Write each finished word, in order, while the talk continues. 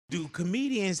Do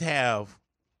comedians have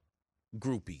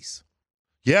groupies?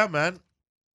 Yeah, man.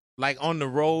 Like on the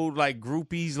road, like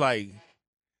groupies, like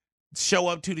show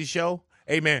up to the show?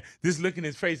 Hey, man, this look in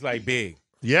his face like big.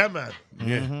 Yeah, man.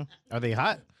 Yeah. Are they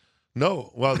hot?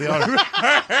 No. Well, they are.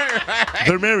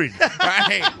 They're married.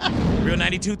 Right. Real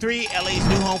 92.3, LA's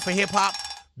new home for hip-hop.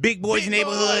 Big Boys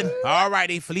Neighborhood. All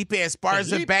righty. Felipe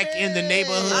Esparza back in the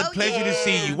neighborhood. Pleasure to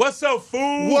see you. What's up,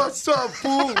 fool? What's up,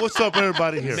 fool? What's up,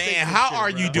 everybody here? Man, how are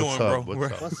you doing, bro?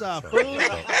 What's up, fool?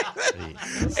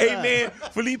 Hey, man,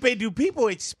 Felipe, do people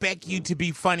expect you to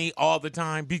be funny all the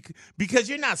time? Because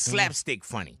you're not slapstick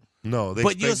funny. No, they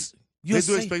But expect, you'll they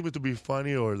do say- expect me to be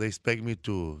funny, or they expect me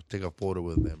to take a photo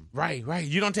with them. Right.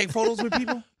 You don't take photos with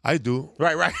people? I do.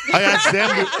 Right. I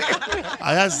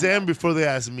ask them before they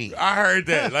ask me. I heard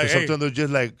that. Like, Sometimes hey, they're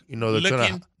just like,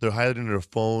 Looking. they're hiding their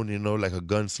phone, like a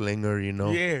gunslinger,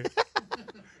 yeah.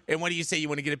 And what do you say? You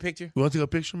want to get a picture? You want to take a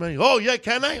picture, man? Oh, yeah,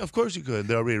 can I? Of course you could.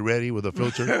 They're already ready with a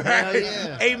filter. Hell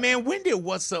yeah. Hey, man, when did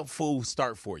What's Up, Fool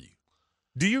start for you?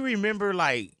 Do you remember,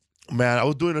 like... Man, I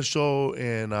was doing a show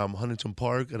in Huntington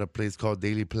Park at a place called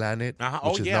Daily Planet,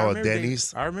 which is now a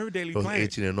Denny's. I remember Daily It was Planet.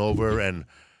 18 and over, and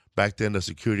back then the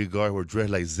security guard were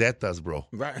dressed like Zetas, bro.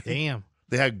 Right. Damn.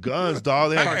 They had guns,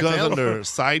 dog. They had guns on their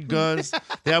side guns.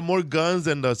 They had more guns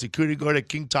than the security guard at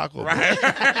King Taco. Right.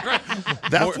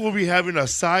 That fool be having a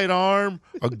sidearm,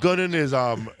 a gun in his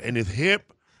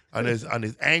hip, on his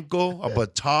ankle, a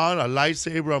baton, a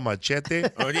lightsaber, a machete.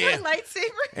 Oh, yeah. Lightsaber.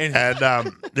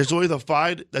 And, There's always a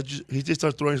fight that he just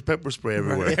starts throwing his pepper spray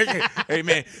everywhere. hey,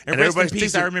 man. And rest in everybody peace,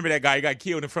 thinks I remember that guy. He got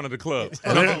killed in front of the club.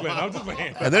 I'm just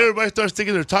playing. And then everybody starts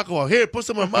thinking they're Taco Bell. Here, put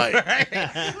some on mine.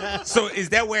 So is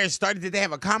that where it started? Did they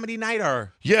have a comedy night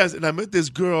or? Yes, and I met this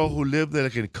girl who lived there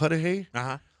like in Cudahy.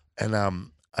 Uh-huh. And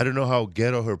I don't know how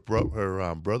ghetto her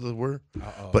brothers were,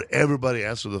 but everybody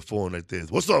answered the phone like this.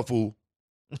 What's up, fool?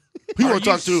 Who you Are want to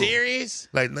talk you to? serious?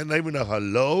 Like, not even a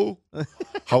hello.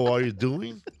 How are you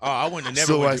doing? Oh, I wouldn't have never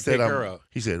So went I to said, pick her up.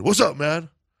 he said, what's up, man?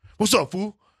 What's up,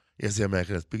 fool? Yes, yeah, man,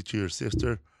 can I speak to your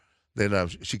sister? Then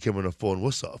she came on the phone.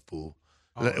 What's up, fool?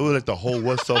 It was like the whole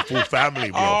What's Up, Fool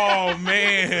family, bro. Oh,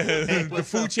 man. The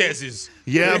food chests.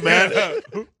 Yeah, man.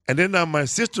 And then my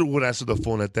sister would answer the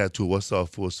phone like that, too. What's up,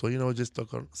 fool? So, just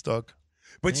stuck.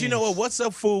 But you know what? What's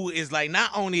Up, Fool is like,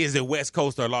 not only is it West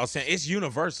Coast or Los Angeles, it's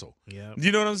universal. Yeah.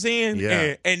 You know what I'm saying?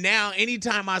 Yeah. And now,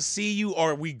 anytime I see you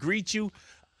or we greet you,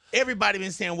 everybody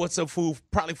been saying What's Up, Fool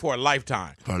probably for a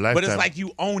lifetime. For a lifetime. But it's like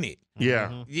you own it. Yeah.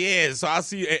 Mm-hmm. Yeah, so I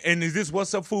see. And is this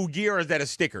What's Up, Fool gear or is that a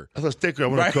sticker? That's a sticker. I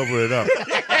want Right. to cover it up.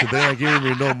 Because they're not giving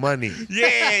me no money.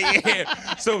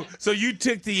 Yeah. So you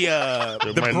took the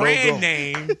My brand logo.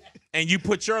 name and you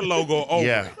put your logo over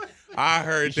Yeah. it. I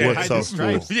heard that. What's up,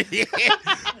 fool? Yeah.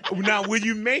 Now, will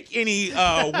you make any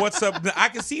What's Up? I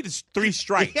can see the 3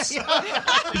 stripes. You know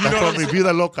That's what from I'm Mi saying?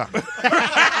 Vida Loca.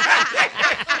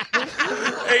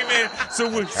 Hey, man. So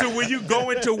will you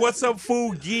go into What's Up,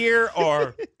 Fool gear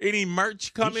or any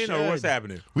merch coming or what's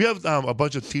happening? We have a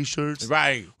bunch of T-shirts.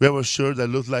 Right. We have a shirt that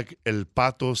looks like El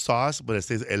Pato sauce, but it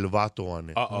says El Vato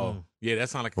on it. Uh-oh. Yeah, that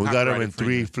sounds like a We got them in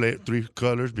copyright three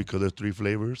colors because there's 3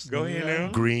 flavors. Go ahead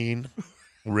now. Green,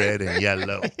 red, and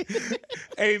yellow.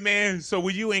 Hey, man, so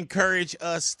will you encourage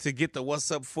us to get the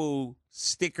What's Up, Fool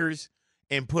stickers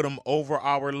and put them over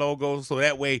our logo so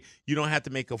that way you don't have to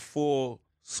make a full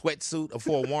sweatsuit, a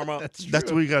full warm-up?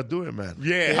 That's what you got to do it, man.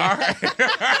 Yeah, all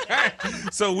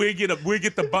right. So we'll get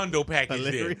the bundle package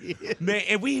there. Man,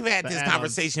 and we've had this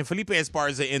conversation. Felipe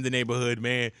Esparza in the neighborhood,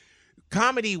 man.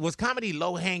 Was comedy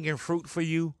low-hanging fruit for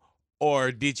you?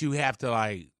 Or did you have to,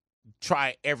 like,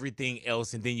 try everything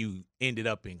else and then you ended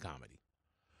up in comedy?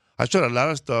 I tried a lot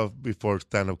of stuff before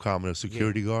stand-up comedy,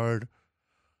 security guard,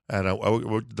 and I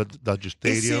worked at the Dodger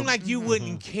Stadium. It seemed like you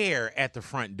wouldn't care at the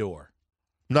front door.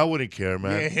 No, I wouldn't care,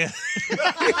 man. Yeah.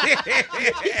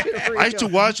 I used to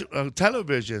watch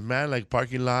television, man, like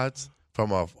parking lots from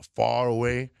far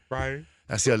away. Right.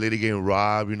 I see a lady getting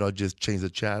robbed, just change the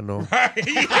channel.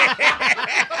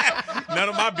 None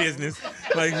of my business.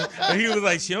 Like he was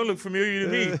like, she don't look familiar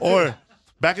to me. Or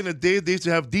back in the day, they used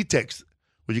to have D-Tex,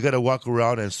 where you got to walk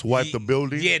around and swipe the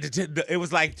building. Yeah, it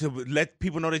was like to let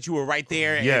people know that you were right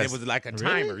there, and Yes. it was like a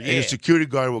timer. And Yeah. the security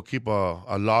guard will keep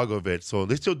a log of it. So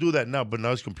they still do that now, but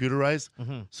now it's computerized.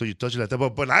 So you touch it like that.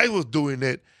 But when I was doing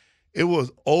it, it was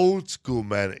old school,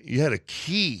 man. You had a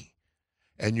key.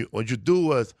 And what you do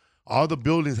was all the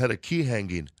buildings had a key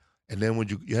hanging. And then when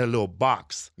you had a little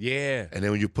box. Yeah. And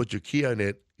then when you put your key on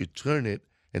it, you turn it,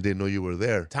 and they know you were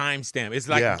there. Timestamp. It's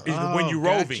like Yeah. it's when you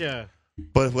roving. Gotcha.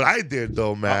 But what I did,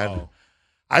 though, man,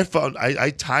 I found I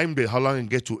timed it, how long it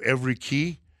get to every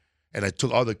key. And I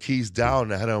took all the keys down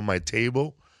and I had it on my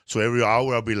table. So every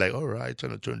hour I'll be like, all right,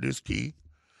 trying to turn this key.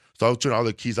 So I'll turn all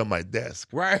the keys on my desk.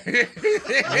 Right.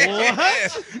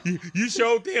 What? You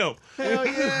showed them. Hell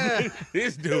yeah.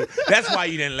 This dude. That's why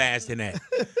you didn't last in that.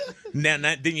 Now,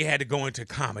 then you had to go into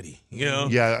comedy, you know?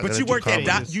 Yeah, But I you do worked at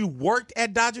comedy. you worked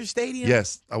at Dodger Stadium?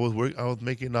 Yes, I was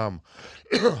making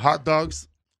hot dogs.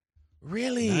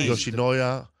 Really?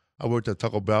 Yoshinoya. I worked at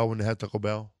Taco Bell when they had Taco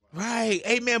Bell. Right.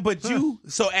 Hey, man, but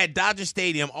so at Dodger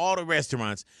Stadium, all the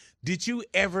restaurants, did you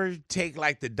ever take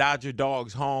like the Dodger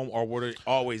dogs home, or were they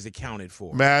always accounted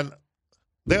for? Man,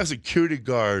 they have security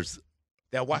guards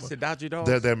That watch the Dodger dogs?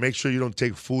 that make sure you don't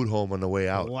take food home on the way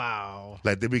out. Wow.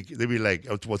 Like they be like,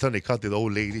 what time they cut the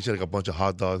old lady? She had like a bunch of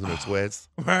hot dogs in her sweats.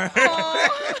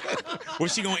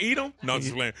 Was she gonna eat them? No,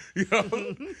 just playing. You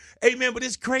know? Hey, man, but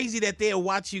it's crazy that they'll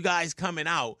watch you guys coming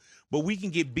out, but we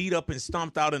can get beat up and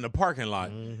stomped out in the parking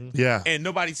lot, Yeah, and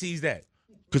nobody sees that.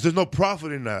 because there's no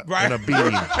profit in that Right. in a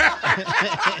beating.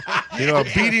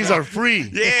 Beatings are free.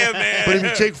 Yeah, man. But if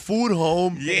you take food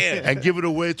home Yeah. and give it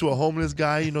away to a homeless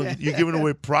guy, you're giving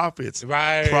away profits.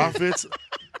 Right. Profits.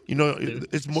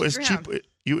 It's cheap.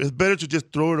 It's better to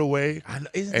just throw it away I know,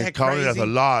 isn't and that count crazy? it as a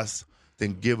loss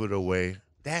than give it away.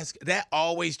 That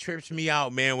always trips me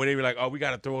out, man. When they be like, "Oh, we got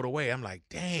to throw it away," I'm like,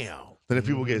 "Damn." Then if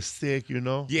people get sick,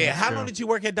 Yeah. How long did you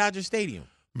work at Dodger Stadium?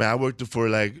 Man, I worked for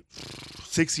like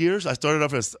 6 years. I started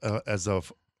off as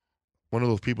one of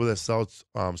those people that sells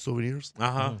souvenirs.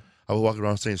 Uh-huh. I would walk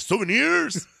around saying,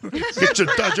 "Souvenirs, get your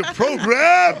Dodger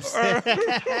programs,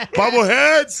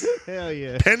 bobbleheads, Hell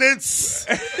yeah. pennants."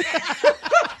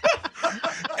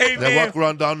 Hey, And I man. walk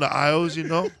around down the aisles,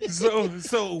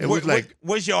 So It was like-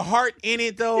 was your heart in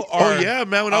it though? Or? Oh yeah,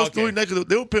 man. When I was Okay. doing that, 'cause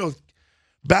they were paying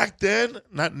back then,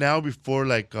 not now. Before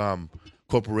like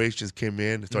corporations came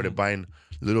in and started buying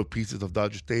little pieces of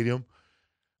Dodger Stadium.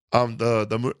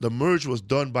 The merge was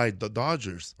done by the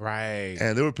Dodgers, Right.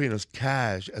 and they were paying us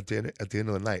cash at the end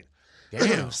of the night.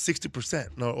 Damn.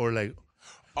 60%, or like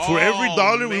for every Oh,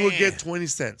 dollar we would man. get 20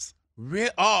 cents.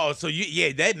 Oh, so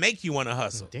that make you want to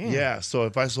hustle. Damn. Yeah, so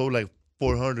if I sold like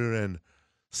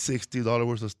 $460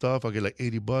 worth of stuff, I get like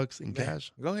 $80 in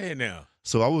cash. Go ahead now.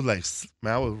 So I was like,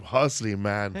 man, I was hustling,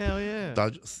 man. Hell yeah.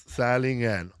 Selling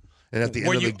and at the Were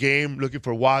end of you- the game, looking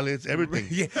for wallets, everything.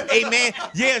 Yeah. Hey, man.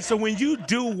 Yeah, so when you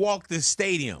do walk the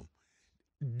stadium,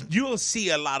 you'll see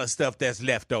a lot of stuff that's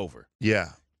left over.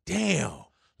 Yeah. Damn.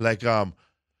 Like, because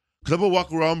I would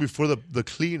walk around before the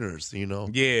cleaners,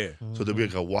 Yeah. So there'd be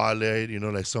like a wallet,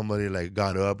 like somebody like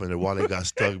got up and their wallet got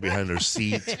stuck behind their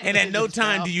seat. And at no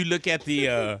time do you look at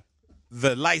the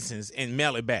license and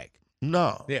mail it back.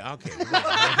 No. Yeah, okay.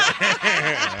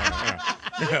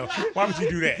 Why would you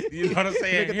do that? You know what I'm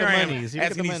saying? Look at Here the I am monies. You look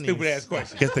at asking the these monies. stupid ass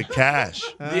questions. Get the cash.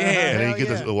 Yeah. And then you Hell get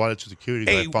yeah. the wallet to security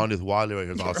because Hey. I found this wallet right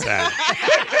here. It's all sad.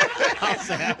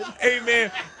 Hey,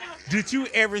 man, did you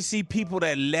ever see people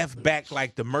that left back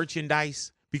like the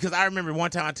merchandise? Because I remember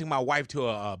one time I took my wife to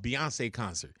a Beyonce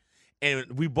concert, and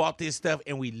we bought this stuff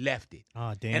and we left it.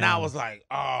 Oh, damn. And I was like,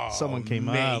 oh, Someone came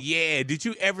man. up. Yeah. Did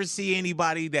you ever see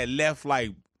anybody that left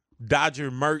like Dodger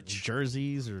merch?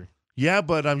 jerseys or Yeah,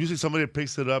 but usually somebody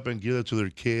picks it up and gives it to their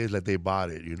kids like they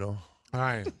bought it, All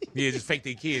right. Yeah, just fake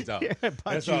their kids out. Yeah, I bought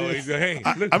That's you always this. hey,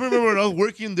 I look. remember when I was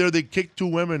working there, they kicked 2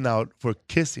 women out for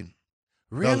kissing.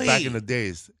 That was Really? back in the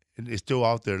days. And it's still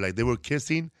out there. Like they were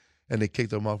kissing and they kicked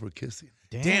them out for kissing.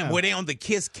 Damn, were they on the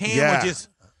kiss cam Yeah. or just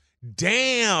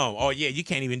damn? Oh yeah, you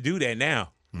can't even do that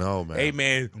now. No, man. Hey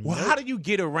man, well, how do you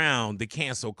get around the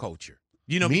cancel culture?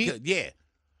 You know, Me? because yeah,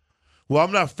 Well,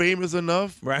 I'm not famous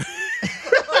enough. right.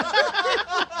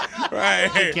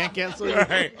 Right. Can't cancel you.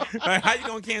 Right. Like, how you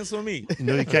gonna cancel me?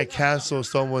 You can't cancel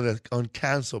someone that's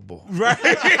uncancelable. Right.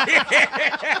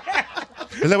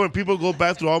 It's like when people go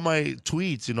back through all my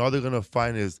tweets, all they're going to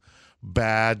find is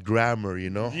bad grammar,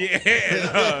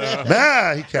 Yeah.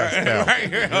 Nah, he can't spell.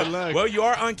 Right. Well, you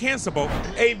are uncancelable.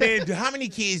 Hey man, how many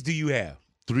kids do you have?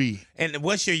 3. And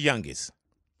what's your youngest?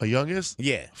 A youngest?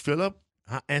 Yeah. Philip?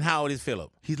 And how old is Philip?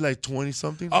 He's like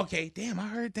 20-something. Okay, damn, I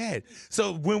heard that.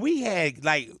 So when we had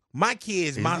like my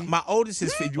kids, my oldest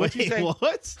is 50. What you say?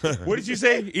 What? What did you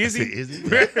say? Is he? Is he?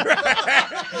 Wait,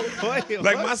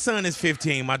 Like what? my son is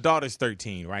 15, my daughter's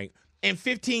 13, right? And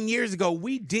 15 years ago,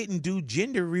 we didn't do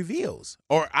gender reveals,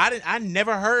 or I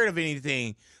never heard of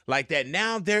anything like that.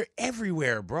 Now they're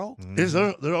everywhere, bro.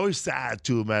 They're always sad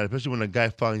too, man. Especially when a guy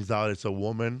finds out it's a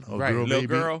woman or Right, girl, little baby.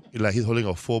 girl. Like he's holding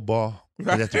a football.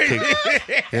 Right. He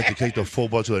has to take the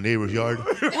football to the neighbor's yard.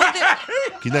 Well,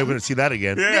 He's never going to see that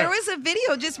again. there was a video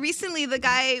also just recently the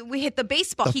guy we hit the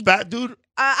baseball. The fat dude.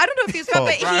 I don't know if he was fat,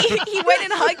 but he went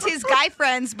and hugged his guy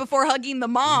friends before hugging the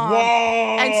mom.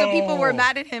 Whoa. And so people were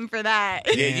mad at him for that.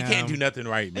 Yeah, you can't do nothing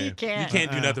right, man. You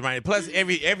can't. do nothing right. Plus,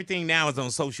 everything now is on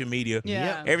social media.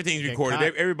 Yeah. Everything's recorded.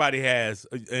 Everybody has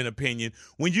an opinion.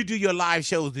 When you do your live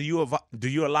shows, do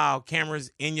you allow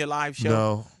cameras in your live show?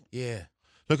 No. Yeah.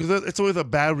 Because it's always a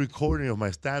bad recording of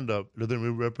my stand-up. It doesn't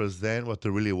really represent what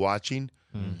they're really watching.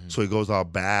 Mm-hmm. So it goes all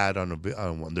bad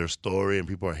on their story, and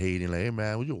people are hating, like, hey,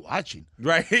 man, what you watching?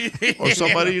 Right. Or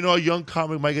somebody, a young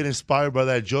comic might get inspired by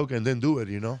that joke and then do it,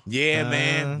 Yeah,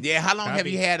 man. Yeah, how long have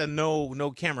you had a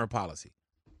no camera policy?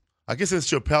 I guess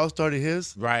since Chappelle started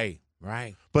his. Right.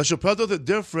 But Chappelle does it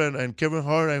different, and Kevin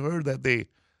Hart, I heard that they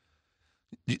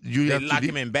lock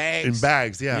him in bags? In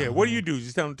bags, yeah. Yeah, what do you do?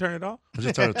 Just tell him to turn it off? I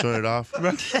just try to turn it off.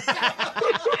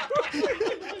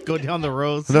 Go down the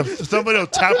road. Somebody will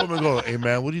tap him and go, hey,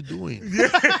 man, what are you doing?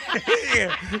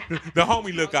 Yeah. The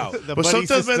homie look out. But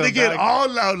sometimes, man, they get all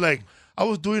loud. Like, I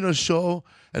was doing a show,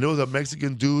 and there was a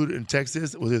Mexican dude in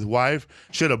Texas with his wife.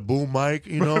 She had a boom mic,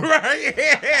 Right,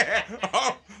 yeah.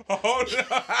 Hold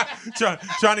on.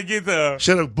 Trying to get the...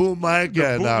 She had a boom mic,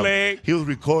 and bootleg. he was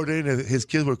recording, and his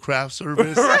kids were craft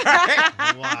service.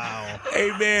 Wow.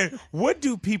 Hey, man, what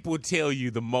do people tell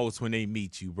you the most when they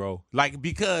meet you, bro? Like,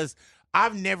 because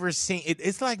I've never seen it.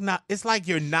 It's like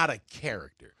you're not a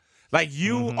character. Like,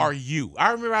 you are you.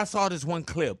 I remember I saw this one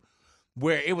clip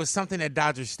where it was something at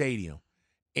Dodger Stadium,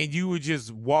 and you were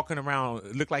just walking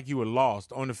around, looked like you were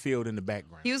lost on the field in the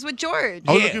background. He was with George.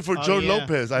 I was looking for George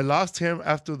Lopez. I lost him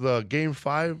after the Game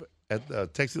 5 at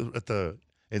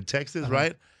in Texas,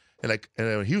 right? And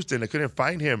in Houston, I couldn't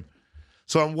find him.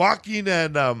 So I'm walking,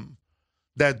 and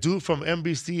that dude from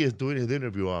NBC is doing his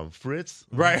interview on Fritz.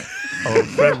 Right. Or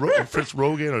Fritz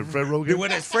Rogan or Fred Rogan. Well,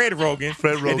 that's Fred Rogan.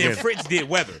 And then Fritz did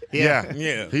weather. Yeah.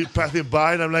 He passing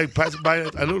by, and I'm like, passing by.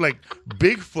 I look like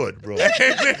Bigfoot, bro.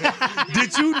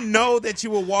 Did you know that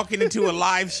you were walking into a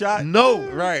live shot? No.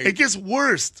 Right. It gets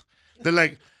worse. They're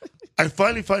like, I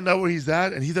finally find out where he's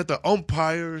at, and he's at the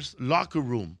umpire's locker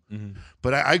room. Mm-hmm.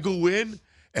 But I go in,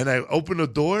 and I open the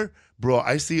door. Bro,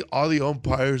 I see all the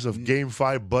umpires of Game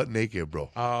 5 butt naked, bro.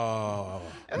 Oh.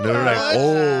 And they're like,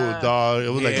 oh, dog. It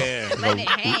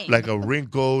was like a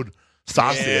wrinkled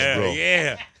sausage, bro.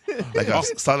 Yeah. Like a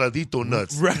saladito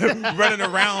nuts. Running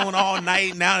around all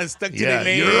night, now it's stuck to their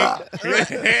leg.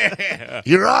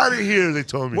 You're out of here, they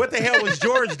told me. What the hell was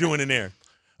George doing in there?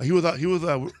 He was in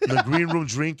the green room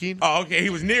drinking. Oh, okay.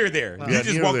 He was near there. You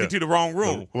just walked into the wrong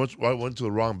room. I went to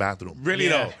the wrong bathroom. Really,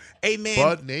 though? Hey, man.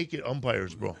 Butt naked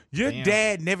umpires, bro. Your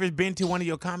dad never been to one of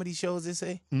your comedy shows, they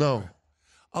say? No.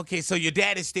 Okay, so your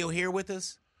dad is still here with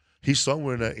us? He's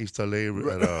somewhere in East LA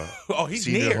at a he's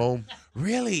senior near. home.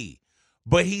 Really?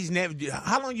 But he's never.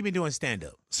 How long you been doing stand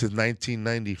up? Since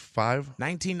 1995.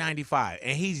 1995,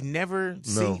 and he's never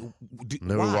seen.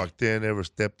 Never walked in, never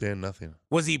stepped in, nothing.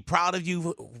 Was he proud of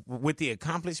you with the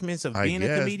accomplishments of being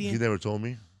a comedian? He never told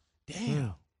me.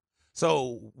 Damn.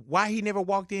 So why he never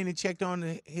walked in and checked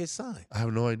on his son? I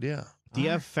have no idea. Do you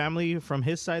have family from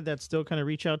his side that still kind of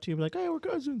reach out to you, like, hey, we're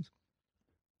cousins?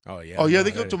 Oh yeah. Oh yeah, they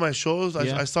come to my shows.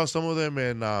 Yeah. I saw some of them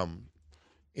in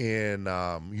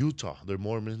Utah. They're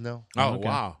Mormons now. Oh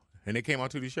wow. And they came out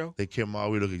to the show? They came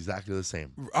out. We look exactly the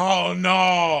same. Oh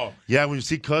no! Yeah, when you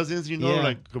see cousins,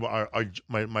 like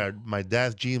my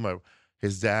dad's genes,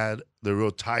 his dad, they're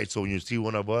real tight. So when you see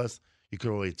one of us, you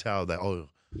can already tell that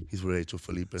he's related to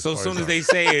Felipe Esparza. So as soon as they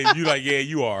say it, you like, yeah,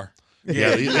 you are.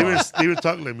 Yeah, they were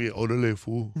talking like me. Orale,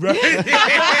 fool. Right?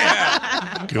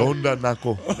 ¿Qué onda,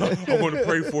 naco? I'm going to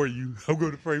pray for you. I'm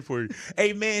going to pray for you.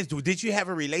 Hey man, did you have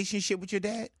a relationship with your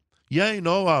dad? Yeah,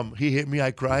 he hit me.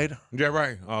 I cried. Yeah,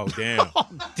 right. Oh, damn. All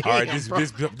right,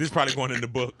 this probably going in the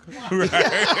book.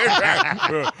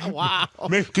 Wow.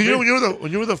 Because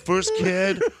when you were the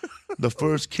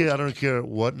first kid, I don't care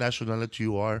what nationality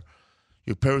you are,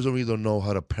 your parents don't know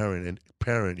how to parent,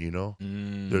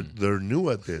 They're new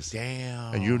at this.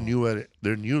 Damn. And you're new at it.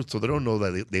 They're new, so they don't know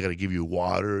that they got to give you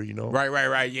water,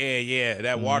 Right. Yeah.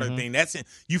 That water thing.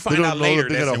 You They find don't out know later that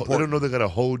that's they important. don't know they got to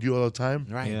hold you all the time.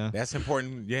 Right. Yeah. That's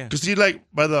important. Yeah. Because see, like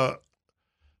by the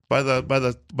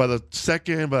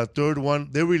second, by the third one,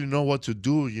 they really know what to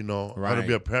do, how to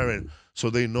be a parent.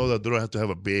 So they know that they don't have to have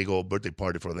a big old birthday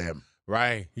party for them.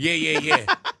 Right. Yeah.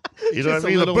 You know what I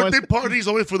mean? The birthday party is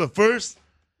always for the first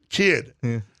kid.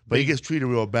 Yeah. But he gets treated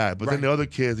real bad. But then the other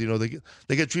kids,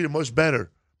 they get treated much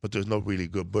better. But there's no really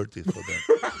good birthdays for them.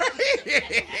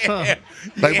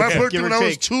 Like my birthday when I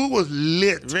was 2 was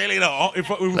lit. Really though.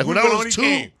 Like when I was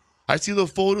 2, I see the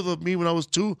photos of me when I was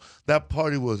 2. That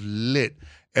party was lit.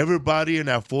 everybody in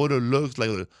that photo looks like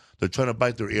they're trying to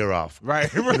bite their ear off.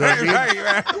 Right, You know what I mean?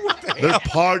 right. What the They're hell?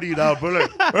 partied out, bro. Like,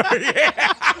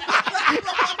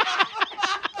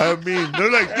 I mean,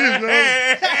 they're like this,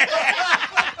 man.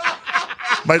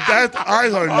 My dad's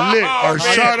eyes are lit, are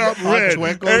man. shot up red.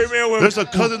 Hey, man, There's a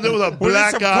cousin there with a was there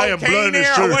black some eye and blood in his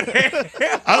cocaine there, or shirt. what the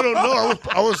hell? I don't know.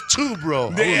 I was two, bro.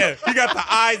 Yeah, you got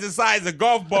the eyes the size of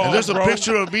golf balls. And there's a bro.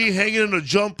 picture of me hanging in a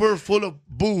jumper full of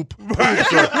boobs. You know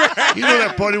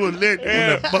that party was lit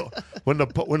when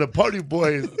the party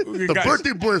boy, the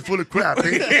birthday boy is full of crap.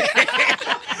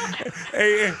 Eh?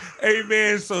 Hey,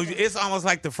 man, so it's almost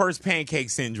like the first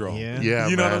pancake syndrome. Yeah.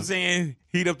 You know what man. I'm saying?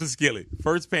 Heat up the skillet.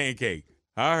 First pancake.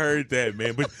 I heard that,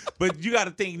 man. But you got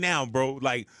to think now, bro.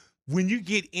 Like, when you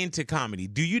get into comedy,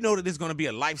 do you know that it's going to be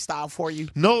a lifestyle for you?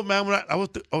 No, man. When I was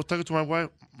talking to my wife,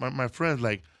 my friends,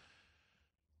 like,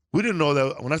 we didn't know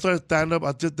that when I started stand up.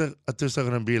 I just thought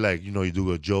gonna be like, you know, you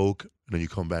do a joke and then you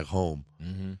come back home.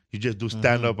 Mm-hmm. You just do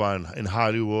stand up in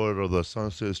Hollywood or the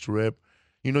Sunset Strip.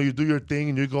 You know, you do your thing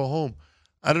and you go home.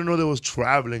 I didn't know there was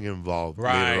traveling involved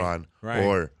later on. Right.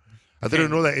 Or I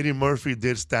didn't know that Eddie Murphy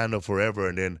did stand up forever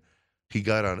and then he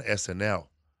got on SNL.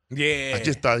 Yeah. I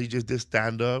just thought he just did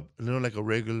stand up, you know, like a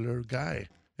regular guy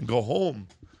and go home.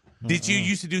 Did you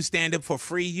used to do stand up for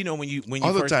free? You know, when you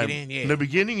All the first time. get in? Yeah. In the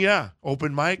beginning, yeah.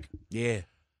 Open mic. Yeah.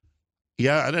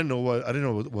 Yeah, I didn't know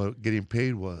what getting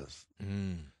paid was.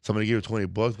 Somebody gave me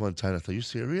 $20 one time. I thought, you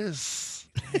serious?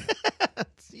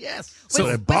 Yes. So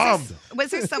I bombed.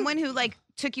 Was there someone who like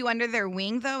took you under their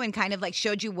wing though and kind of like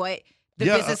showed you what the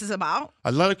Yeah, business is about?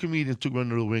 A lot of comedians took me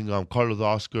under the wing. Carlos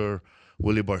Oscar,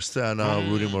 Willie Barcena,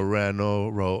 Rudy Moreno,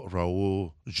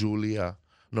 Raul, Julia.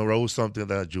 No, Raul something,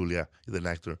 not Julia. He's an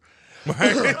actor.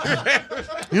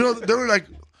 You know, they were like,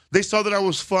 they saw that I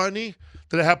was funny,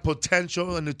 that I had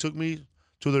potential, and they took me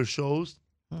to their shows.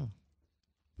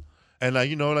 And,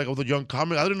 you know, like, I was a young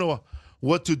comic. I didn't know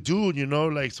what to do, you know,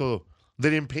 like, so they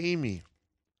didn't pay me.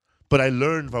 But I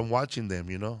learned from watching them,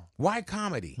 you know. Why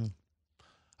comedy?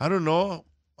 I don't know.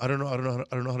 I don't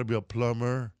know how to be a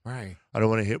plumber. Right. I don't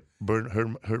want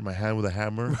to hurt my hand with a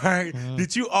hammer. Right.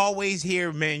 Did you always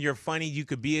hear, man, you're funny, you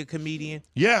could be a comedian?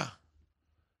 Yeah.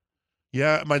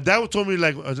 Yeah. My dad told me,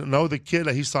 like, when I was a kid,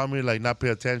 like, he saw me, like, not pay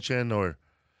attention or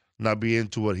not be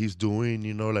into what he's doing,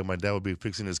 you know. Like, my dad would be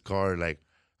fixing his car. Like,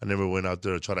 I never went out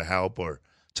there to try to help or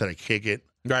try to kick it.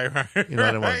 Right. You know, I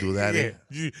didn't want to do that.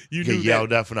 Yeah. You get knew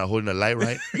yelled at for not holding the light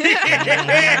right.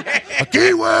 that. A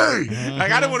keyway!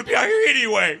 Like, I don't want to be out here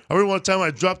anyway. I remember one time I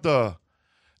dropped when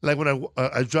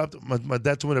I dropped, my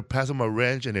dad told me to pass him a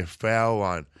wrench and it fell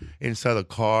on inside the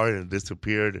car and it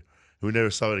disappeared. We never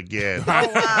saw it again.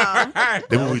 Oh wow.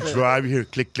 Then when we drive, you hear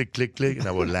click, click, click, click, and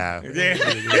I would laugh. Yeah.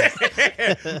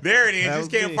 There it is. That Just was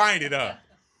can't me. find it.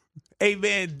 Hey,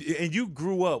 man, and you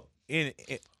grew up in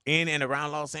and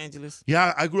around Los Angeles?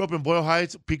 Yeah, I grew up in Boyle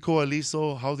Heights, Pico,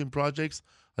 Aliso housing projects,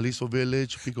 Aliso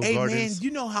Village, Pico Hey, Gardens. man,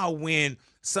 you know how when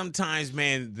sometimes,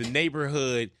 man, the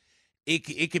neighborhood,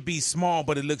 it could be small,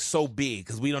 but it looks so big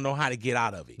because we don't know how to get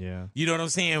out of it. Yeah. You know what I'm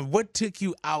saying? What took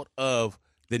you out of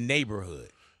the neighborhood?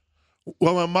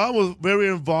 Well, my mom was very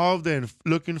involved and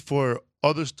looking for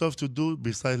other stuff to do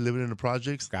besides living in the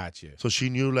projects. Gotcha. So she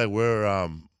knew like where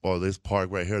this park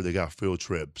right here, they got field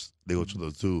trips. They go to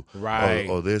the zoo. Right.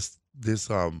 Or this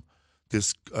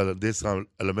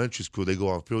elementary school, they go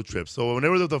on field trips. So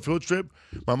whenever there's a field trip,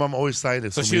 my mom always signed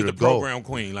So for she me was to the go. program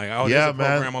queen. Like, oh, Yeah, there's a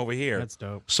man. program over here. That's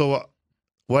dope. So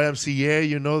YMCA,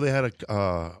 you know, they had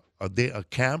a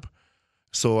camp.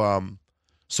 So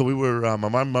we were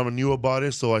my mom knew about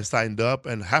it, so I signed up,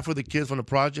 and half of the kids from the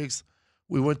projects,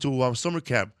 we went to summer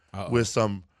camp with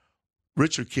some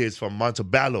richer kids from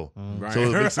Montebello. Right. So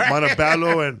it's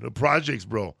Montebello and the projects,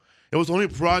 bro. It was only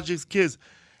projects kids,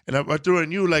 and right there I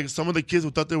knew like some of the kids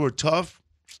who thought they were tough.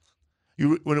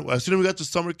 As soon as we got to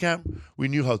summer camp, we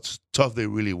knew how tough they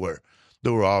really were. They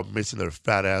were all missing their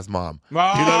fat ass mom. You know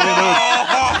what I mean?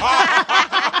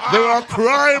 They were all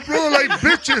crying, bro, like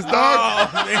bitches, dog.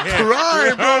 Oh, man.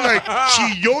 Crying, bro, like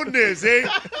chillones, eh?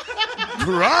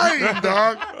 Crying,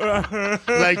 dog.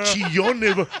 Like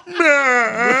chillones, bro. Nah.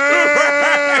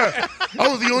 I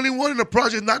was the only one in the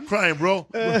project not crying, bro.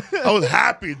 I was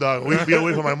happy, dog. We'd be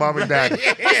away from my mom and dad.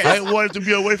 I wanted to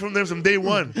be away from them from day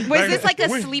one. Was this like a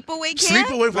sleepaway camp? Sleep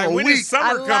away for Like, a when week. is summer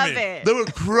I love coming? it. They were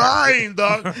crying,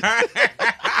 dog.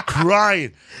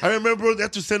 Crying. I remember they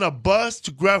had to send a bus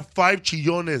to grab 5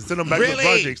 chillones, send them back to the Really?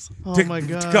 projects. Oh my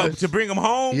god. To bring them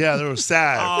home? Yeah, they were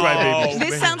sad. Oh, Crybabies.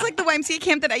 This man. sounds like the YMCA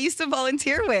camp that I used to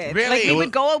volunteer with. Really? Like we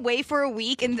would go away for a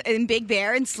week in Big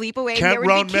Bear and sleep away. and there Camp would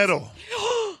be Round kids- Meadow.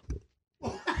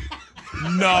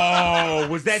 No,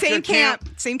 was that your Same camp?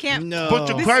 Same camp. No. Bunch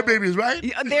of crybabies, right?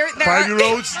 There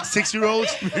 5-year-olds,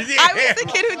 6-year-olds. Yeah. I was the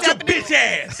kid who definitely. bitch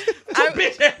ass.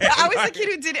 I was the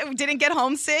kid who didn't get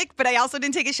homesick, but I also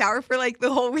didn't take a shower for like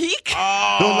the whole week.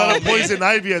 Oh, There was a lot of poison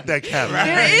ivy at that camp. Right.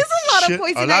 There is a lot Shit, of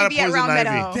poison a lot of ivy at poison Round ivy.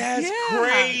 Meadow. that's Yeah.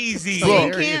 crazy.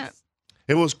 Same Bro. camp.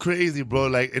 It was crazy, bro.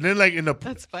 Like, and then like in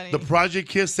That's funny. the project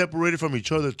kids separated from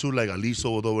each other too. Like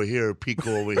Aliso was over here,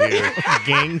 Pico over here.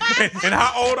 Gang. And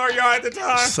how old are y'all at the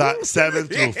time? 7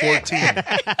 through 14.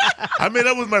 I met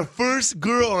up with my first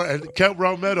girl at Camp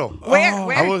Round Meadow. Where?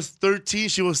 Where? I was 13.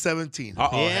 She was 17.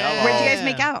 Uh-oh, Yeah. Where'd you guys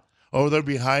make out? Over there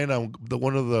behind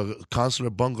one of the consular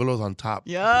bungalows on top.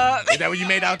 Yeah. Is that what you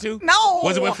made out to? No.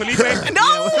 Was it with Felipe? No.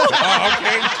 Oh,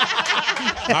 okay.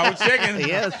 I was checking.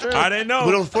 Yeah, that's true. I didn't know.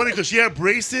 But it was funny because she had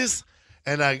braces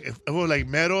and it was like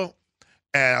metal.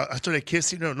 And I started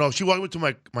kissing her. No, she walked me to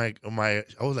my I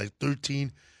was like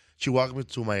 13. She walked me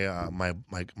to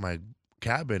my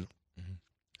cabin.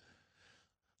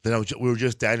 Then we were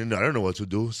just standing there. I don't know what to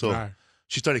do. So Right.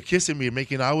 she started kissing me and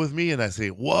making out with me. And I say,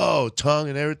 whoa, tongue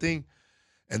and everything.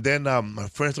 And then my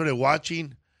friends started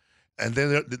watching. And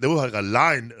then there was like a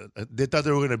line. They thought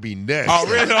they were going to be next. Oh,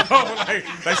 really?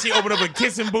 like she opened up a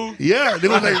kissing booth? Yeah, they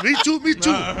were like, me too.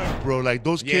 Bro, like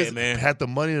those Yeah, kids man. had the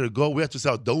money to go. We had to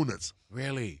sell donuts.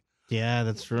 Really? Yeah,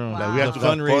 that's true. Like we had to The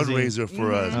have fundraising. fundraiser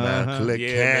for us, man. Uh-huh. Collect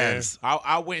Yeah, cans.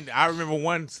 man. I remember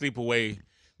one sleepaway.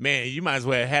 Man, you might as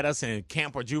well have had us in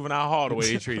camp or juvenile hall the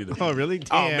way they treated us. Oh, really?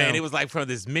 Oh, Damn. man, it was like from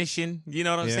this mission. You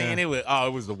know what I'm Yeah. saying? It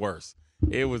was the worst.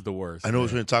 It was the worst. I know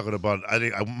what you're talking about. I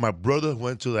think my brother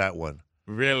went to that one.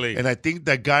 Really? And I think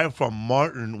that guy from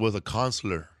Martin was a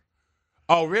counselor.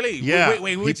 Oh, really? Yeah.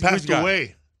 Wait, he which passed guy?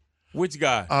 away. Which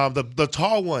guy? The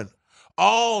tall one.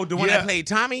 Oh, the one Yeah. that played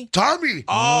Tommy? Tommy.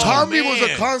 Oh, Tommy was a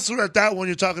man. counselor at that one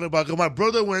you're talking about. 'Cause my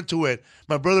brother went to it.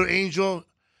 My brother Angel,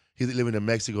 he's living in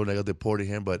Mexico and I got deported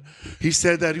him. But he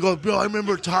said that, he goes, bro, I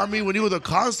remember Tommy when he was a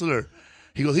counselor.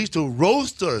 He goes, he used to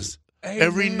roast us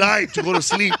every night to go to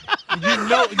sleep. You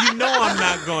know I'm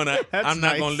not gonna That's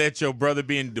nice. let your brother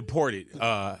being deported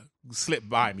slip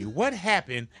by me. What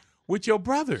happened with your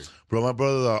brother? Bro, my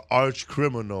brother's an arch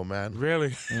criminal, man.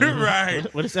 Really? Right.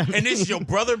 What does that mean? And this is your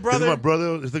brother? This is my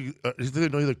brother. He's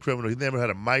a criminal. He never had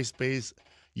a MySpace,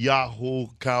 Yahoo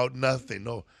account, nothing.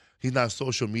 No, he's not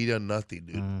social media, nothing,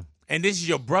 dude. And this is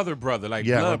your brother, like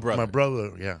Yeah, blood brother. my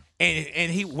brother, yeah.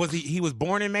 And he was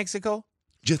born in Mexico?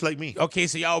 Just like me. Okay,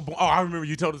 so y'all. Oh, I remember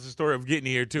you told us the story of getting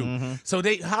here too. Mm-hmm. So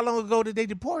how long ago did they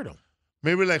deport him?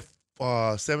 Maybe like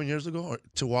 7 years ago or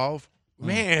 12.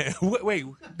 Man, wait.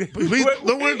 Please,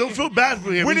 don't feel bad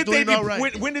for him. When He's did they doing all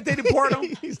right. when did they deport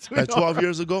him? Like 12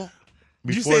 years ago.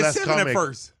 You Before said Last 7 Comic. at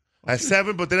first. At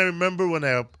 7, but then I remember when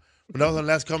I was on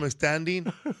Last Comic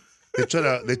Standing, they try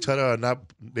to not.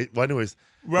 Well, anyways,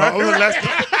 Right.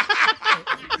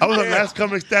 I was on Last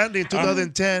Comic Standing in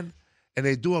 2010, and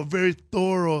they do a very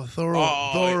thorough,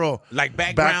 like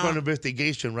background background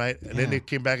investigation, right? And then they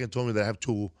came back and told me that I have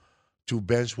two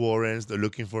bench warrants. They're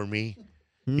looking for me.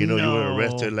 You know, you were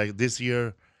arrested like this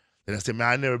year. And I said, man,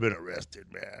 I never been arrested,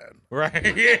 man. Right.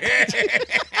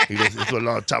 He goes, it's a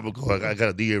long time ago. I got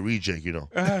a DA reject, you know.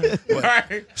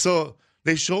 Right. So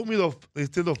they showed me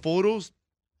the photos,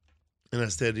 and I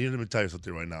said, let me tell you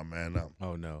something right now, man.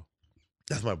 Oh no.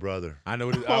 That's my brother. I know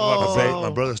what I was about to say. My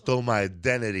brother stole my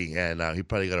identity, and he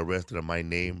probably got arrested on my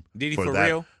name. Did he for that.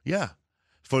 real? Yeah,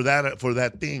 for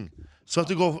that thing. So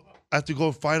I have to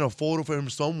go find a photo for him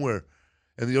somewhere,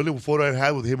 and the only photo I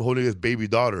had was him holding his baby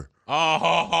daughter.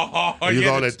 Oh, And he's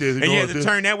all like this. and you had to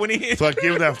turn that one in. So I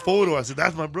gave him that photo. I said,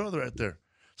 "That's my brother right there."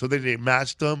 So then they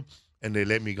matched them, and they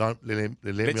let me go. They let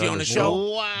me you on the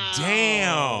show. Wow.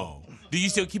 Damn. Do you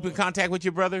still keep in contact with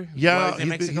your brother? Yeah, while he's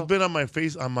in he's Mexico? been on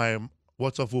my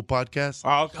What's Up Fool podcast.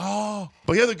 Oh.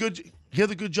 But he had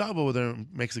a good job over there in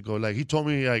Mexico. Like he told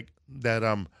me like that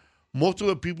most of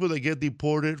the people that get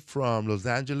deported from Los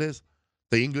Angeles,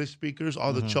 the English speakers,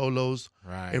 all the cholos,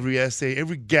 Right. every SA,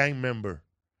 every gang member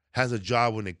has a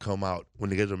job when they come out, when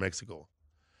they get to Mexico.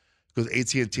 Because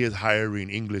AT&T is hiring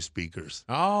English speakers.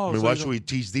 Oh. I mean, so why you- should we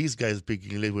teach these guys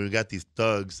speaking English when we got these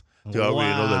thugs? They already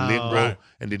know the lingo Right.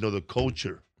 and they know the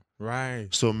culture. Right.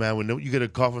 So, man, when you get a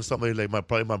call from somebody like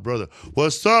probably my brother,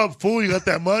 what's up, fool? You got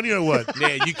that money or what?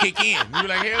 Yeah, you kick in. You be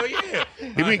like, hell yeah.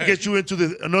 He may get you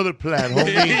into another plan,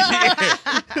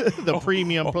 homie. The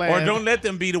premium plan. Or don't let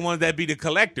them be the ones that be the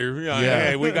collector. You know, Yeah.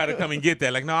 Hey, we got to come and get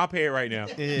that. Like, no, I'll pay it right now.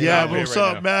 Yeah, I'll but pay it what's right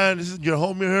up, now. man? This is your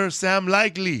homie here, Sam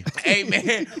Likely. Hey,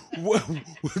 man.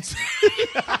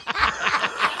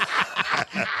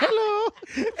 Hello.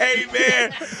 Hey,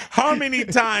 man. How many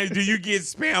times do you get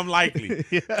spam likely?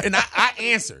 And I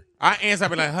answer. I answer, I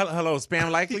be like, hello,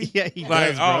 spam likely? Yeah, he like,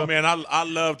 does, bro. oh, man, I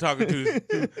love talking to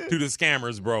the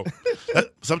scammers, bro.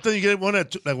 Sometimes you get one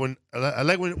that like when I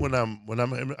like when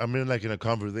I'm in like in a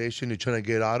conversation you're trying to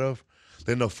get out of,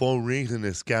 then the phone rings and they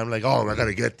scam like, oh, I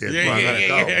gotta get this. Yeah, bro,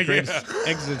 I gotta go.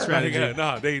 Exit strategy.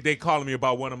 No, they calling me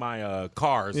about one of my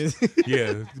cars.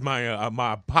 Yeah,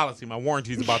 my policy, my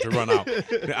warranty is about to run out.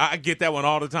 I get that one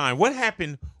all the time. What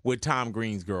happened with Tom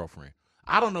Green's girlfriend?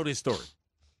 I don't know this story.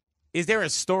 Is there a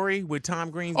story with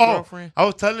Tom Green's girlfriend? I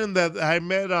was telling him that I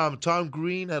met Tom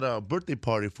Green at a birthday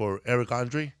party for Eric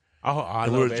Andre. Oh, I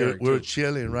and love Eric, we were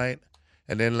chilling, right?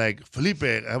 And then like, Felipe,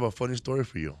 I have a funny story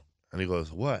for you. And he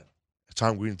goes, what?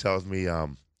 Tom Green tells me,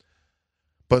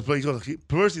 but he goes,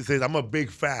 first he says, I'm a big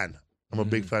fan. I'm a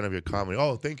big fan of your comedy.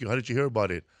 Oh, thank you. How did you hear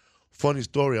about it? Funny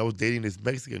story. I was dating this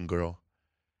Mexican girl,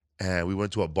 and we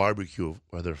went to a barbecue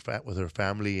with her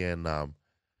family in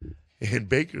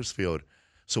Bakersfield.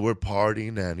 So we're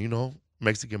partying and,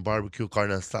 Mexican barbecue, carne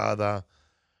asada,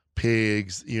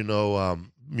 pigs,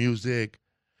 music,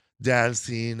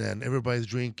 dancing, and everybody's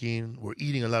drinking. We're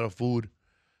eating a lot of food.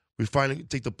 We finally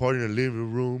take the party in the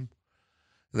living room.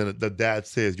 And then the dad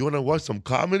says, you want to watch some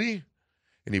comedy?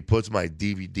 And he puts my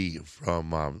DVD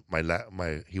from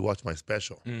he watched my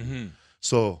special. Mm-hmm.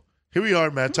 So here we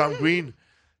are, man. Tom Green,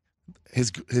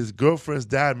 his girlfriend's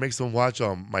dad makes him watch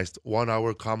my 1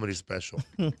 hour comedy special.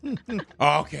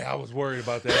 Okay, I was worried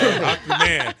about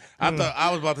that. I thought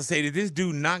I was about to say, did this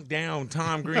dude knock down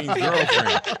Tom Green's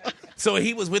girlfriend? So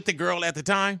he was with the girl at the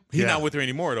time? He's not with her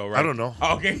anymore, though, right? I don't know.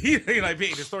 Okay, he's like,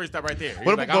 hey, the story stopped right there.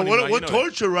 What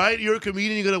torture, right? You're a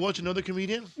comedian, you got to watch another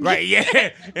comedian? Right, yeah.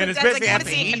 And especially like,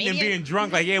 after eating and being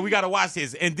drunk, like, yeah, we got to watch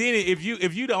this. And then if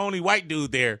you the only white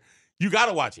dude there, you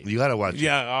gotta watch it. You gotta watch it.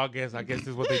 Yeah, I guess this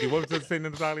is what they do. What was the saying,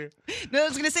 Natalia? No, I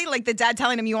was gonna say like the dad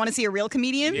telling him you want to see a real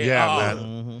comedian. Yeah, man.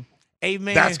 Mm-hmm. Hey,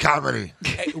 man. That's comedy.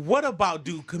 Hey, what about,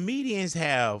 do comedians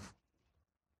have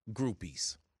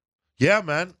groupies? Yeah,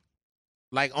 man.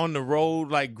 Like on the road,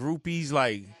 like groupies,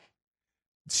 like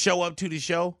show up to the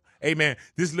show? Hey, man,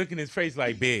 this look in his face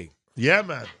like big. Yeah,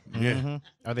 man. Mm-hmm.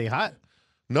 Are they hot?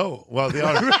 No. Well, they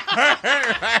are.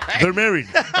 They're married.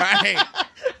 Right.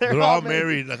 They're all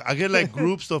married. Like, I get like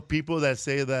groups of people that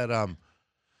say that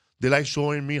they like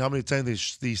showing me how many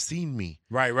times they seen me.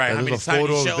 Right. Like, How many there's a times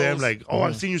photo he of them shows? like, oh,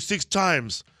 I've seen you 6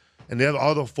 times. And they have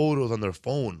all the photos on their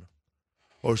phone.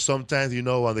 Or sometimes,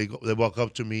 when they walk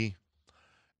up to me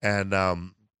and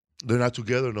they're not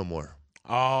together no more.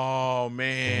 Oh,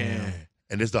 man. Yeah.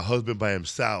 And it's the husband by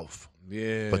himself.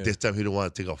 Yeah. But this time he don't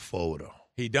want to take a photo.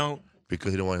 He don't?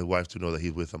 Because he don't want his wife to know that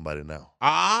he's with somebody now.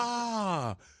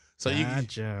 Ah. So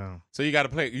gotcha. you got to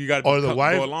play. You got to or the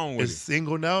wife go along with is it.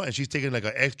 single now, and she's taking like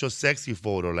an extra sexy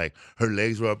photo, like her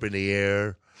legs were up in the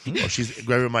air, or she's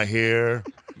grabbing my hair,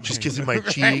 she's kissing my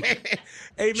cheek.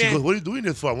 Hey, She man. goes, "What are you doing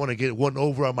this for? I want to get one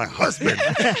over on my husband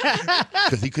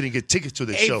because he couldn't get tickets to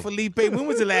the Hey, show." Felipe, when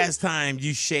was the last time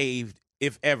you shaved,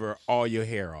 if ever, all your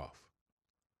hair off?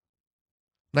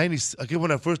 90s. Again,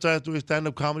 when I first started doing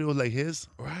stand-up comedy, it was like his.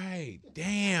 Right.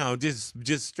 Damn.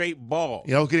 Just straight ball.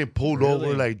 I was getting pulled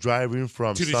over, like driving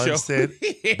from To the Sunset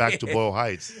show. back to Boyle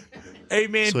Heights. Hey,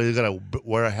 man. So you gotta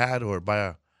wear a hat or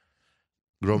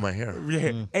grow my hair.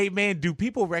 Yeah. Hey, man, do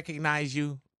people recognize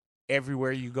you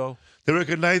everywhere you go? They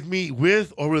recognize me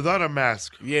with or without a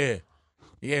mask. Yeah.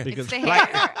 Yeah. It's the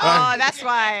hair. Oh, that's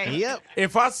why. Yep.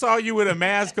 If I saw you with a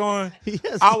mask on,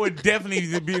 Yes. I would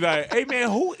definitely be like, hey, man,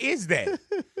 who is that?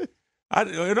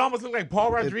 It almost looked like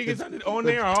Paul Rodriguez on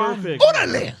there. Perfect.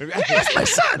 Orale. That's my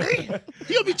son. Hey,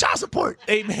 he'll be child support.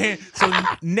 Hey, man, so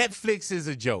Netflix is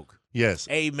a joke. Yes.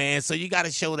 Hey, man, so you got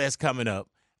a show that's coming up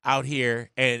out here,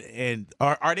 and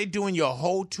are they doing your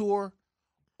whole tour,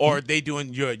 or are they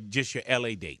doing just your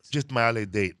LA dates? Just my LA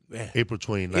date, April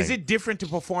 29th. Is it different to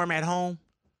perform at home?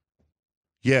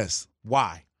 Yes.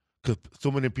 Why? Because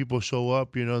so many people show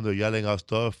up, they're yelling out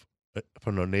stuff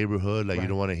from their neighborhood like you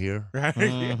don't want to hear. Right?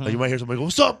 Like you might hear somebody go,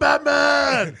 "What's up,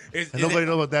 Batman?" And nobody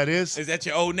knows what that is. Is that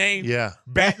your old name? Yeah.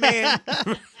 Batman?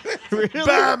 Really?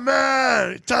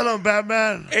 Batman! Tell him,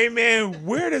 Batman. Hey, man,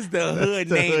 where does the hood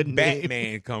the name hood name.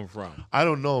 Batman come from? I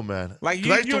don't know, man. Like,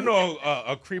 'Cause I used you to- know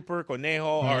a creeper,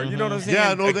 conejo, or you know what I'm saying?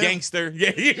 Yeah, I know a them. gangster.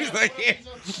 Yeah, he was like, yeah.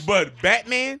 But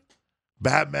Batman?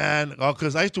 Batman. Oh,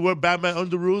 because I used to wear Batman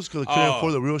underoos because I couldn't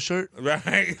afford the real shirt.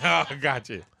 Right? Oh,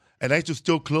 gotcha. And I used to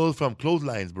steal clothes from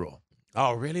clotheslines, bro.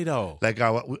 Oh, really, though? Like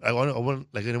I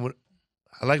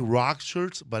like rock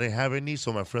shirts, but I didn't have any.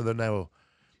 So my friend and I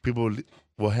people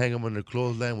will hang them on the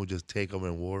clothesline. We'll just take them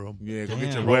and wear them. Yeah, go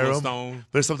get your Wear Rolling 'em. Stone.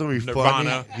 There's something really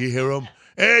Nirvana. funny. You hear them.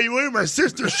 Hey, you wearing my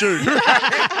sister's shirt?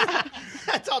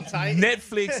 That's all tight.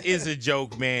 Netflix is a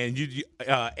joke, man.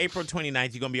 April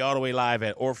 29th, you're going to be all the way live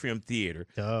at Orpheum Theater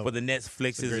for the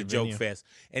Netflix is a joke venue. fest.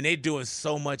 And they're doing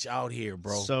so much out here,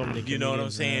 bro. So many You know what I'm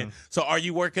comedians, saying? man. So are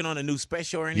you working on a new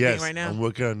special or anything Yes, right now? I'm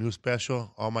working on a new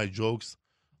special. All my jokes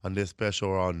on this special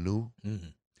are all new.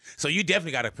 So you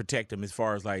definitely got to protect them as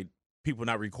far as like people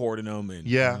not recording them and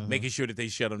Yeah. making sure that they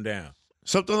shut them down.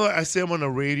 Sometimes I say I'm on the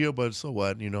radio, but so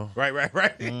what,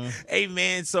 Right. Hey,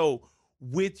 man, so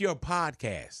with your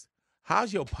podcast,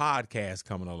 how's your podcast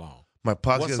coming along? My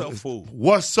podcast What's Up, is Fool?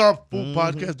 What's Up, Fool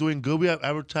podcast doing good. We have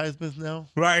advertisements now.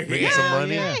 Right. Making some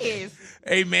money. Nice.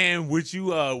 Hey, man, would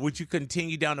you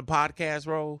continue down the podcast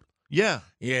road? Yeah.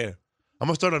 Yeah. I'm going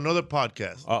to start another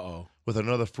podcast Uh-oh. with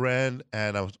another friend,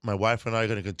 and my wife and I are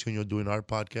going to continue doing our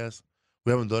podcast.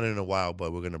 We haven't done it in a while,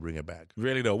 but we're going to bring it back.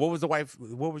 Really, though? What was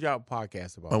y'all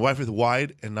podcast about? My wife is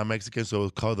white, and I'm Mexican, so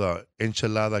it's called the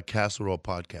Enchilada Casserole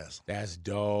Podcast. That's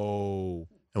dope.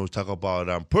 And we talk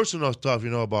about personal stuff,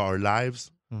 about our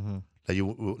lives. Mm-hmm.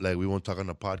 Like we won't talk on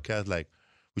the podcast. Like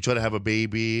we try to have a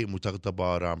baby, and we talked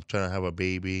about trying to have a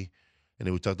baby, and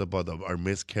then we talked about our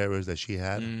miscarriage that she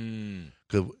had.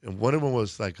 Because one of them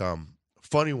was like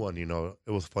funny one,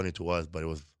 it was funny to us, but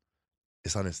it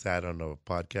sounded sad on the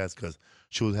podcast because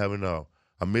she was having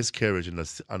a miscarriage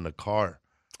on the car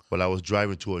while I was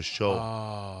driving to a show,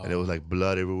 and it was like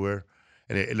blood everywhere.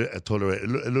 And I told her,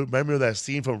 remember that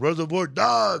scene from Reservoir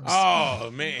Dogs?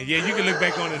 Oh, man. Yeah, you can look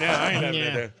back on it now. I ain't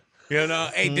never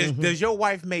that. Hey, does your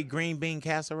wife make green bean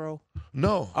casserole?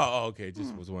 No. Oh, okay.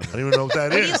 Just was I wondering. don't even know what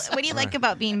that is. What do you like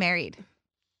about being married?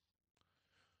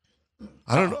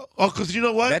 I don't know. Oh, because you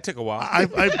know what? That took a while.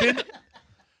 I've been,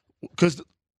 because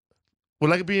what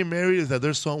I like being married is that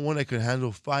there's someone that can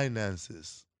handle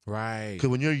finances. Right. Because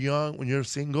when you're young, when you're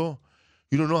single,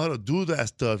 you don't know how to do that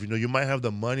stuff. You might have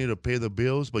the money to pay the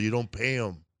bills, but you don't pay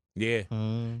them. Yeah.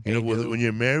 When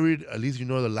you're married, at least you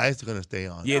know the lights are going to stay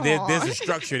on. Yeah, there's a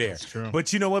structure there. That's true.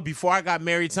 But you know what? Before I got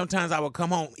married, sometimes I would come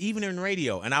home, even in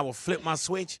radio, and I would flip my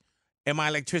switch, and my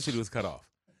electricity was cut off.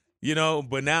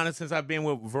 But now since I've been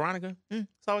with Veronica, it's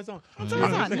always on. It's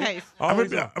always on. Nice. I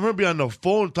remember being on the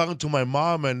phone talking to my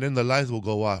mom, and then the lights will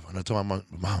go off. And I told my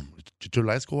mom, did your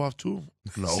lights go off too?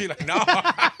 No. She like, no.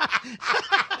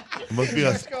 It must be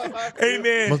a Hey,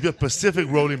 man. must be a Pacific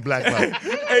rolling blackout.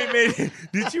 Hey, man,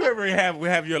 did you ever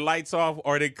have your lights off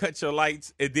or they cut your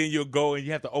lights and then you'll go and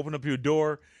you have to open up your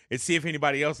door and see if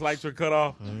anybody else's lights were cut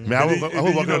off? Man, I would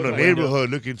walk around the neighborhood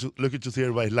looking to see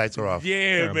everybody's lights are off.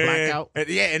 Yeah, Or a man. blackout.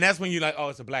 And that's when you're like, oh,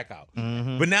 it's a blackout.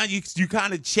 But now you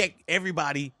kind of check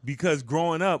everybody because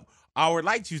growing up, our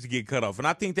lights used to get cut off. And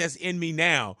I think that's in me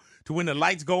now. To when the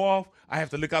lights go off, I have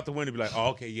to look out the window and be like, oh,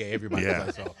 okay, yeah, everybody's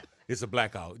lights off. It's a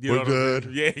blackout. You know We're what I'm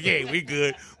good. saying? Yeah, we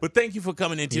good. But thank you for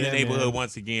coming into the neighborhood man.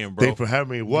 once again, bro. Thanks for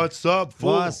having me. What's up,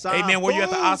 fool? What's up? Hey, man, were you at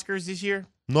the fool? Oscars this year?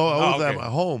 No, I was okay. at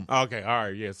home. Okay, all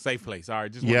right, yeah, safe place. All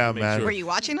right, just wanted Yeah, to make man. sure. Were you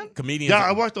watching them? Comedians? Yeah,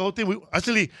 I watched the whole thing.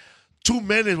 Actually, 2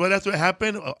 minutes right after it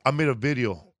happened, I made a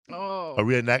video, Oh. a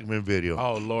reenactment video.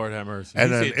 Oh, Lord have mercy. And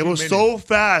You then said it 2 was minutes. so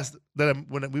fast that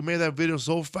when we made that video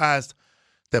so fast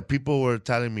that people were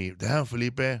telling me, damn,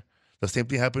 Felipe, the same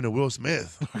thing happened to Will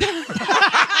Smith.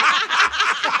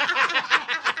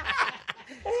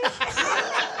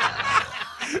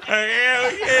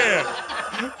 Hell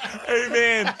yeah. Hey,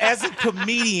 man, as a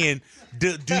comedian,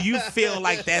 do you feel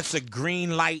like that's a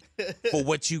green light for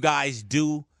what you guys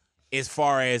do as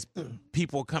far as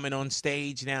people coming on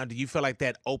stage now? Do you feel like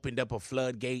that opened up a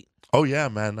floodgate? Oh, yeah,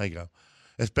 man.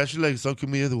 Especially like some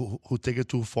comedians who take it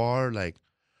too far. Like,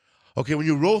 okay, when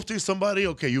you roasting somebody,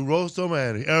 okay, you roast them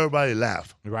and everybody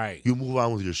laugh. Right. You move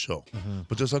on with your show.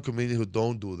 But there's some comedians who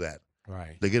don't do that.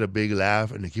 Right. They get a big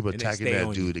laugh and they keep they attacking stay that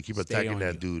on dude. you. They keep Stay attacking on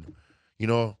that you. dude.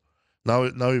 Now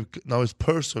it's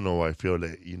personal, I feel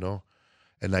like,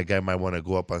 and that guy might want to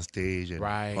go up on stage and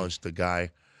Right. punch the guy.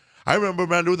 I remember,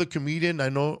 man, there was a comedian I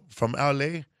know from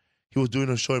LA. He was doing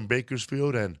a show in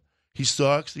Bakersfield and he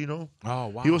sucks, Oh,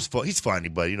 wow. He's funny,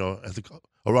 but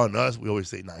around us, we always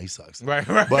say, nah, he sucks. Right.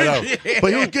 But Yeah.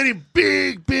 but he was getting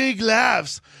big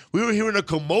laughs. We were hearing a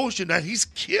commotion that he's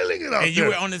killing it out And there. you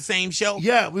were on the same show?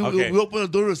 Yeah, we Okay. opened the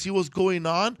door to see what's going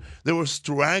on. They were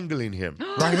strangling him.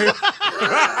 Right here.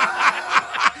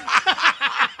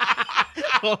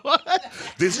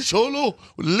 This cholo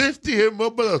lifted him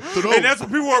up by the throat. And that's what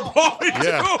people were applauding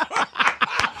Yeah. to.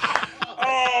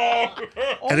 Oh.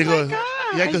 And he goes,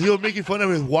 yeah, because he was making fun of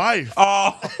his wife.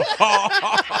 Oh.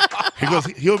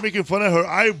 He was making fun of her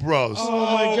eyebrows. Oh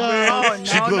my god! Oh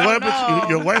She goes, what happened?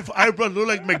 Your wife's eyebrows look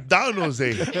like McDonald's,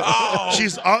 eh? Oh.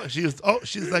 She's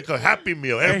like a Happy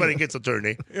Meal. Everybody gets a turn,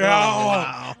 eh? Oh,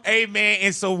 wow. Hey, man.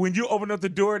 And so when you opened up the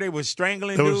door, they were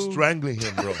strangling They dude? were strangling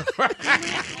him, bro.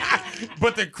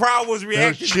 But the crowd was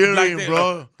reacting. They were cheering, like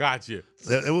bro. Gotcha.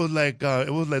 It was like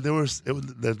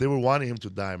they were wanting him to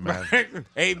die, man.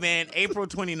 Hey, man, April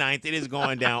 29th, it is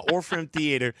going down. Orpheum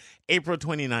Theater, April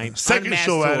 29th. Second Unmasked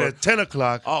show tour. at 10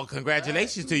 o'clock. Oh,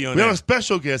 congratulations to you on We that. have a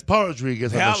special guest, Paul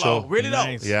Rodriguez, on the show. Really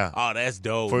Nice. though? Yeah. Oh, that's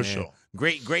dope, For man. sure.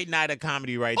 Great night of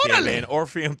comedy right there, man.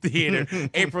 Orpheum Theater,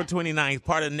 April 29th.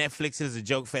 Part of Netflix's The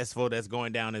Joke Festival that's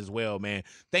going down as well, man.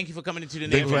 Thank you for coming into the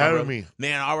Thank you neighborhood. for having brother. me.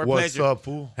 Man, our What's pleasure. up,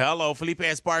 fool? Hello, Felipe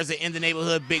Esparza in the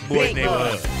neighborhood, Big Boy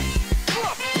neighborhood.